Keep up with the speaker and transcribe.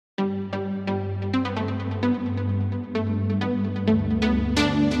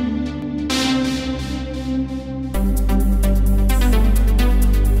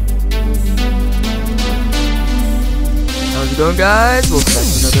going, guys? Welcome back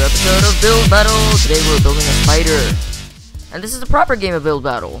to another episode of Build Battle. Today we're building a spider, and this is the proper game of Build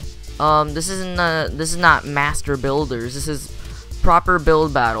Battle. This is not Master Builders. This is proper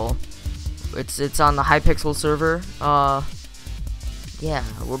Build Battle. It's on the Hypixel server. Yeah,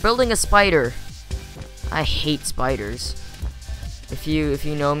 we're building a spider. I hate spiders. If you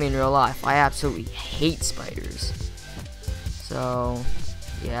know me in real life, I absolutely hate spiders. So,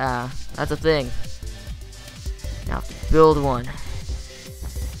 yeah, that's a thing. Now I have to build one.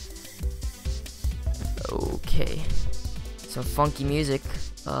 Okay. Some funky music.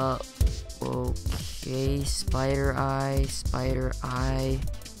 Okay, spider eye, like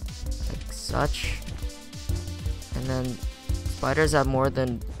such. And then spiders have more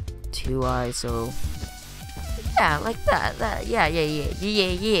than 2 eyes, so yeah, like that. Yeah.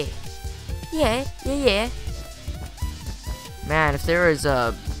 Man, if there is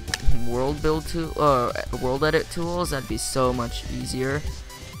a world build tool world edit tools, that'd be so much easier.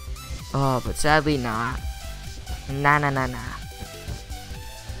 But sadly not. Nah.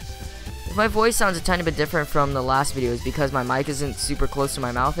 If my voice sounds a tiny bit different from the last video, it's because my mic isn't super close to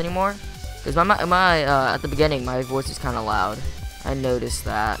my mouth anymore. Because at the beginning, my voice was kind of loud. I noticed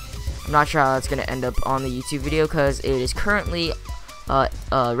that. I'm not sure how it's gonna end up on the YouTube video because it is currently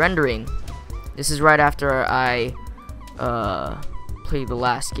rendering. This is right after I played the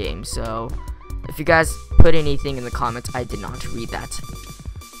last game, so if you guys put anything in the comments, I did not read that.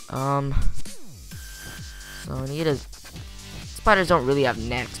 So I need a. Spiders don't really have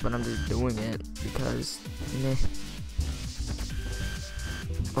necks, but I'm just doing it because meh.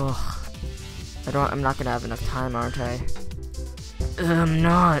 Ugh. I'm not gonna have enough time, aren't I? I'm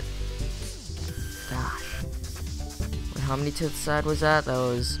not. Gosh. Wait, how many to the side was that? That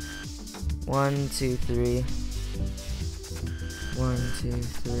was 1, 2, 3. 1, 2,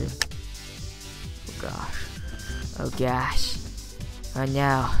 3. Oh gosh. Oh gosh. Oh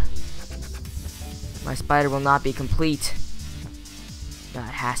no. My spider will not be complete. No, it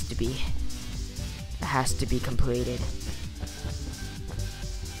has to be. It has to be completed.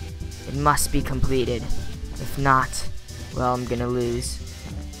 It must be completed. If not, well, I'm gonna lose.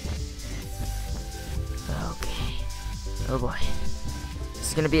 Okay. Oh boy. This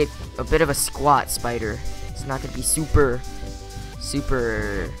is gonna be a bit of a squat spider. It's not gonna be super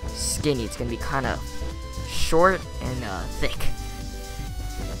skinny. It's gonna be kind of short and thick.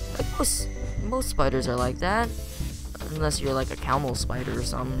 Like most spiders are like that. Unless you're like a camel spider or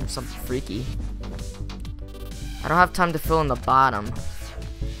something freaky. I don't have time to fill in the bottom.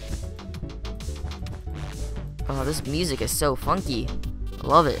 Oh, this music is so funky. I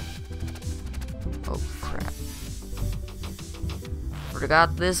love it. Oh crap.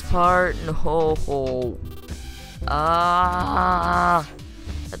 Forgot this part. No. I'm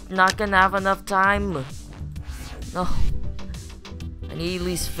not gonna have enough time. No. I need to at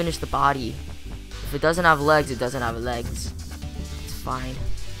least finish the body. If it doesn't have legs, it doesn't have legs. It's fine.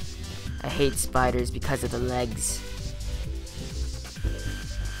 I hate spiders because of the legs.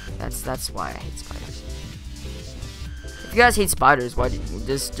 That's why I hate spiders. If you guys hate spiders, why do you,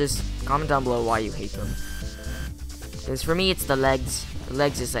 just comment down below why you hate them. Because for me, it's the legs. The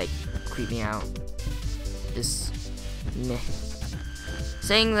legs just like creep me out. Just meh.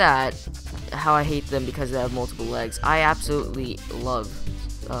 Saying that, how I hate them because they have multiple legs. I absolutely love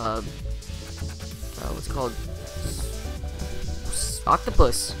what's it called?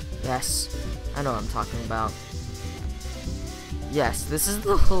 Octopus. Yes, I know what I'm talking about. Yes, this is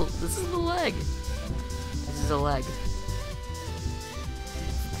the leg. This is a leg.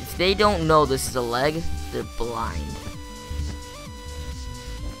 If they don't know this is a leg, they're blind.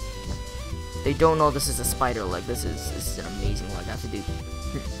 They don't know this is a spider leg. This is an amazing leg. I have to do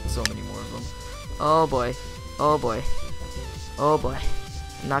so many more of them. Oh boy. Oh boy. Oh boy.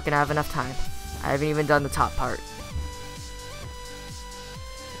 I'm not gonna have enough time. I haven't even done the top part.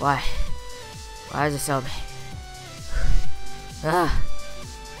 Why? Why is it so big?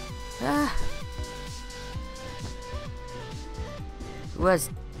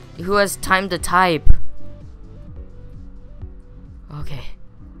 Who has time to type? Okay.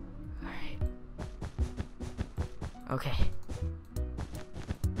 Alright. Okay.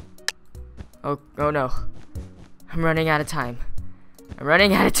 Oh no. I'm running out of time. I'm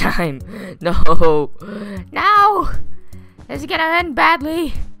running out of time. No. No. This is gonna end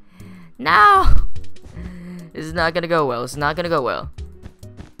badly. No. This is not gonna go well. This is not gonna go well.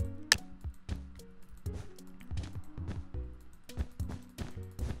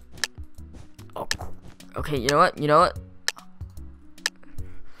 Oh. Okay, you know what? You know what?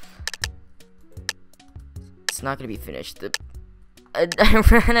 It's not gonna be finished. I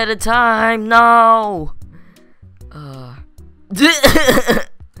ran out of time. No.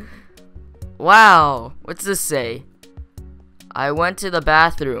 Wow, what's this say? I went to the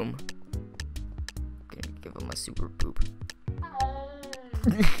bathroom. Gonna give him a super poop.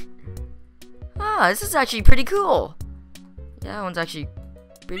 Ah, this is actually pretty cool. Yeah, that one's actually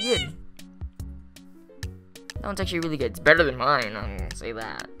pretty good. That one's actually really good. It's better than mine, I'm gonna say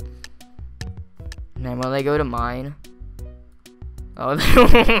that. And then when I go to mine. Oh,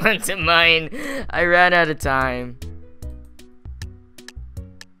 they went to mine. I ran out of time.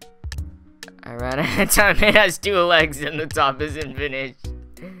 It has 2 legs and the top isn't finished.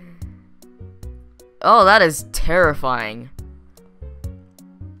 Oh, that is terrifying.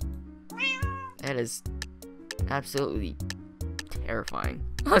 That is absolutely terrifying.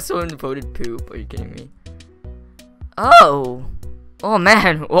 Someone voted poop. Are you kidding me? Oh! Oh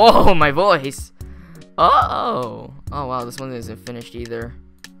man! Oh, my voice! Oh! Oh wow, this one isn't finished either.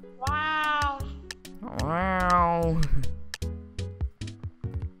 Wow! Wow!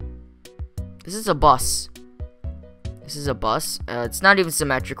 This is a bus. This is a bus. It's not even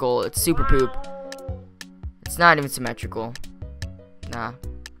symmetrical. It's super poop. It's not even symmetrical. Nah.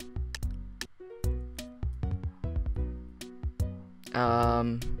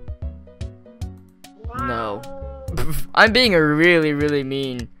 No. I'm being a really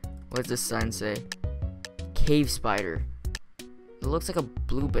mean. What's this sign say? Cave spider. It looks like a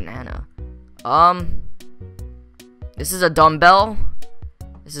blue banana. This is a dumbbell.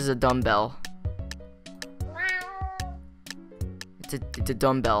 This is a dumbbell. It's a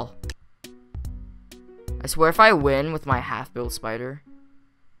dumbbell. I swear if I win with my half-built spider.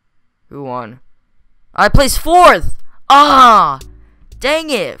 Who won? I placed 4th! Ah! Dang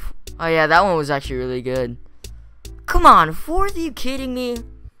it! Oh yeah, that one was actually really good. Come on, 4th? Are you kidding me?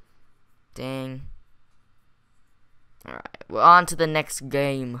 Dang. Alright, we're on to the next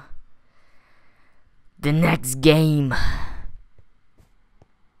game. The next game.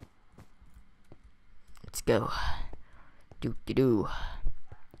 Let's go. Do.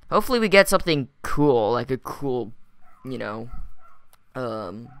 Hopefully we get something cool, like a cool, you know,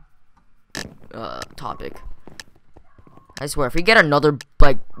 topic. I swear, if we get another,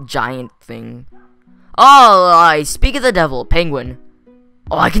 like, giant thing. Oh, I speak of the devil, penguin.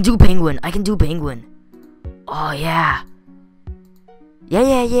 Oh, I can do penguin. Oh, yeah.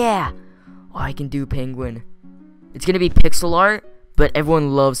 Yeah. Oh, I can do penguin. It's gonna be pixel art, but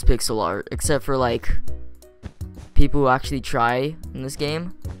everyone loves pixel art, except for, like, people who actually try in this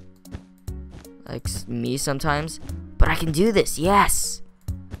game. Like me sometimes. But I can do this, yes!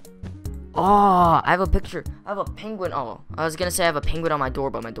 Oh, I have a picture. I have a penguin. Oh, I was gonna say I have a penguin on my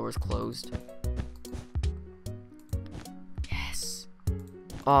door, but my door is closed. Yes.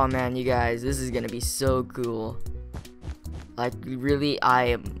 Oh man, you guys, this is gonna be so cool. Like, really,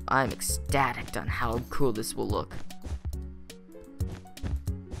 I'm ecstatic on how cool this will look.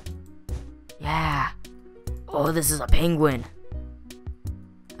 Yeah. Oh, this is a penguin.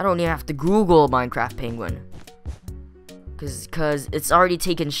 I don't even have to Google Minecraft penguin. Cause it's already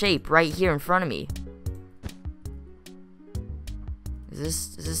taken shape right here in front of me.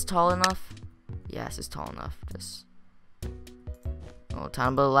 Is this tall enough? Yes, it's tall enough. Just oh,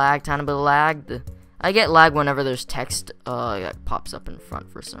 tiny bit of lag. I get lag whenever there's text that pops up in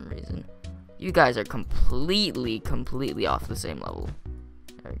front for some reason. You guys are completely off the same level.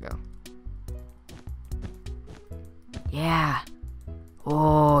 There we go. Yeah.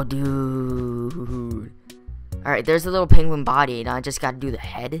 Oh, dude. Alright, there's a little penguin body, and I just gotta do the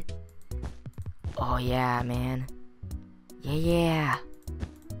head. Oh, yeah, man. Yeah.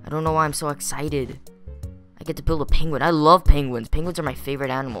 I don't know why I'm so excited. I get to build a penguin. I love penguins. Penguins are my favorite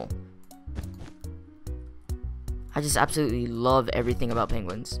animal. I just absolutely love everything about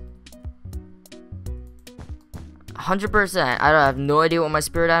penguins. 100%. I have no idea what my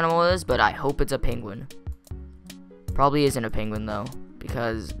spirit animal is, but I hope it's a penguin. Probably isn't a penguin, though,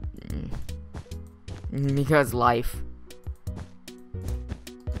 because life.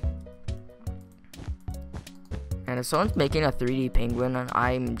 And if someone's making a 3D penguin,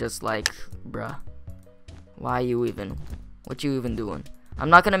 I'm just like, bruh, why you even? What you even doing? I'm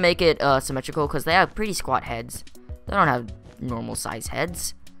not gonna make it symmetrical because they have pretty squat heads. They don't have normal size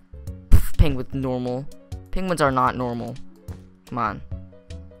heads. Pff, penguins normal. Penguins are not normal. Come on.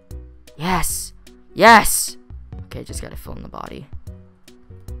 Yes. Okay, just gotta fill in the body.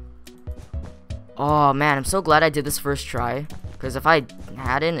 Oh man, I'm so glad I did this first try. Because if I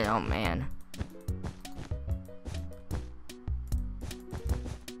hadn't, oh man.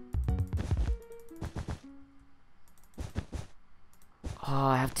 Oh,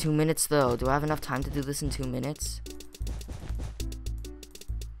 I have 2 minutes though. Do I have enough time to do this in 2 minutes?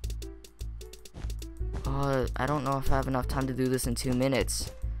 Oh, I don't know if I have enough time to do this in 2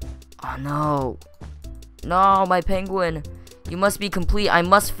 minutes. Oh no. No, my penguin. You must be complete. I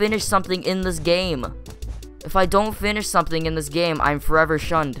must finish something in this game. If I don't finish something in this game, I'm forever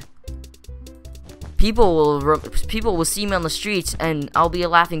shunned. People will see me on the streets and I'll be a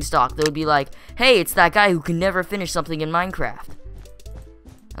laughingstock. They'll be like, hey, it's that guy who can never finish something in Minecraft.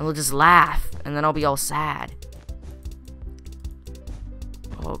 And they'll just laugh, and then I'll be all sad.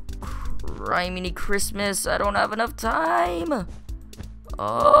 Oh, criminy Christmas, I don't have enough time.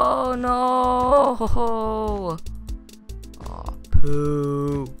 Oh, no. Oh,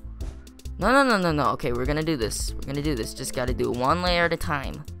 poo. No. Okay, we're gonna do this. Just gotta do 1 layer at a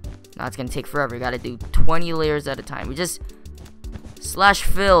time. Now it's gonna take forever. Gotta do 20 layers at a time. We just...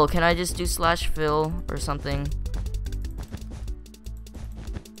 /fill. Can I just do /fill or something?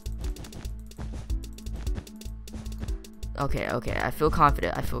 Okay. I feel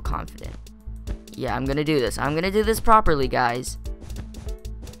confident. Yeah, I'm gonna do this. I'm gonna do this properly, guys.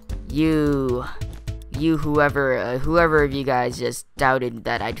 Whoever of you guys just doubted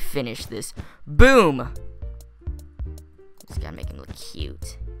that I'd finish this. Boom! Just gotta make him look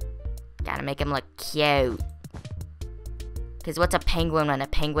cute. Cause what's a penguin when a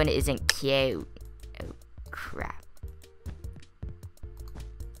penguin isn't cute? Oh, crap.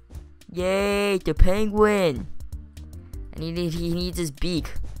 Yay, the penguin! And he needs his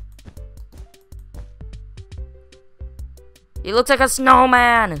beak. He looks like a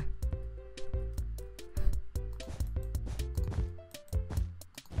snowman!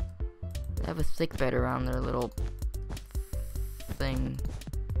 They have a thick bed around their little thing.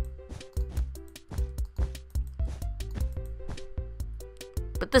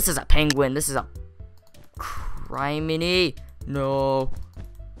 But this is a penguin. This is a criminy. No.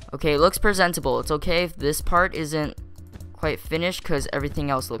 Okay, it looks presentable. It's okay if this part isn't quite finished because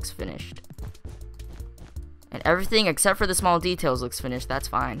everything else looks finished. And everything except for the small details looks finished. That's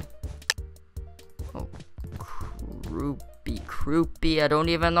fine. Oh, croupy. I don't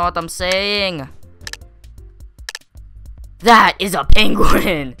even know what I'm saying. That is a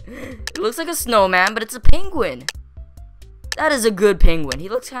penguin. It looks like a snowman, but it's a penguin. That is a good penguin. He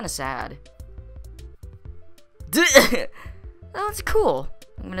looks kind of sad. That's cool.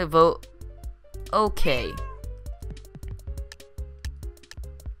 I'm gonna vote okay.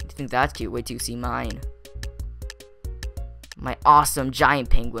 You think that's cute? Wait till you see mine. My awesome giant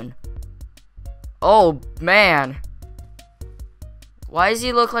penguin. Oh man. Why does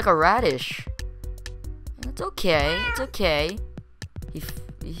he look like a radish? It's okay.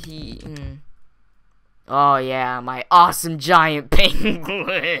 Oh yeah, my awesome giant penguin.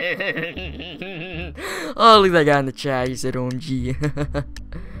 Oh, look at that guy in the chat. He said OMG.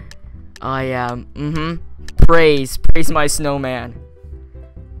 Oh yeah, Praise my snowman.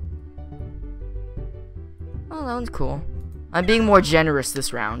 Oh, that one's cool. I'm being more generous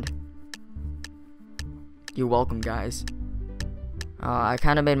this round. You're welcome, guys. I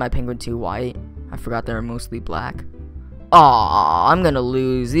kind of made my penguin too white. I forgot they're mostly black. Aw, I'm gonna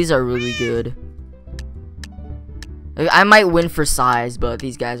lose. These are really good. I might win for size, but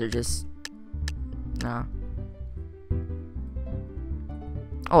these guys are just... Nah.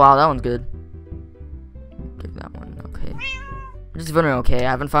 Oh wow, that one's good. Give that one, okay. I'm just voting okay. I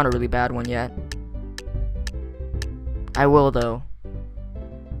haven't found a really bad one yet. I will, though.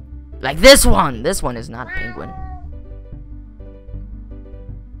 Like this one! This one is not a penguin.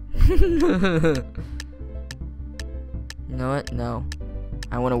 You know what? No.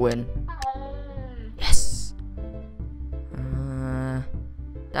 I want to win. Yes!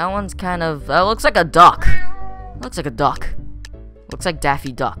 That one's kind of... That looks like a duck. Looks like a duck. Looks like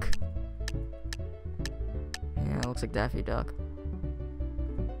Daffy Duck. Yeah, it looks like Daffy Duck.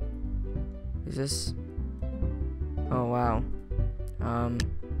 Is this... Oh, wow. I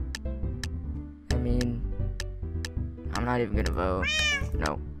mean... I'm not even gonna vote.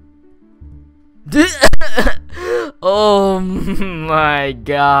 No. Oh my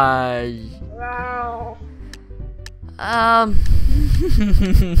gosh. Wow. I'm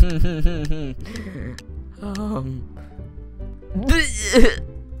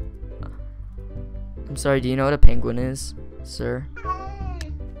sorry, do you know what a penguin is, sir?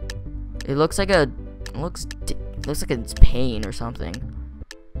 It looks like a... It looks like it's pain or something.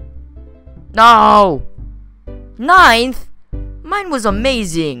 No! 9th? Mine was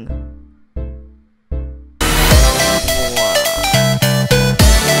amazing!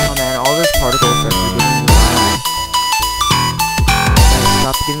 Oh man, all this particle effects are giving me lag.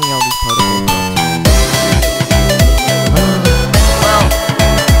 Stop giving me all these particle effects. Well,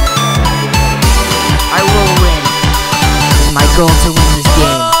 I will win. My goal to win.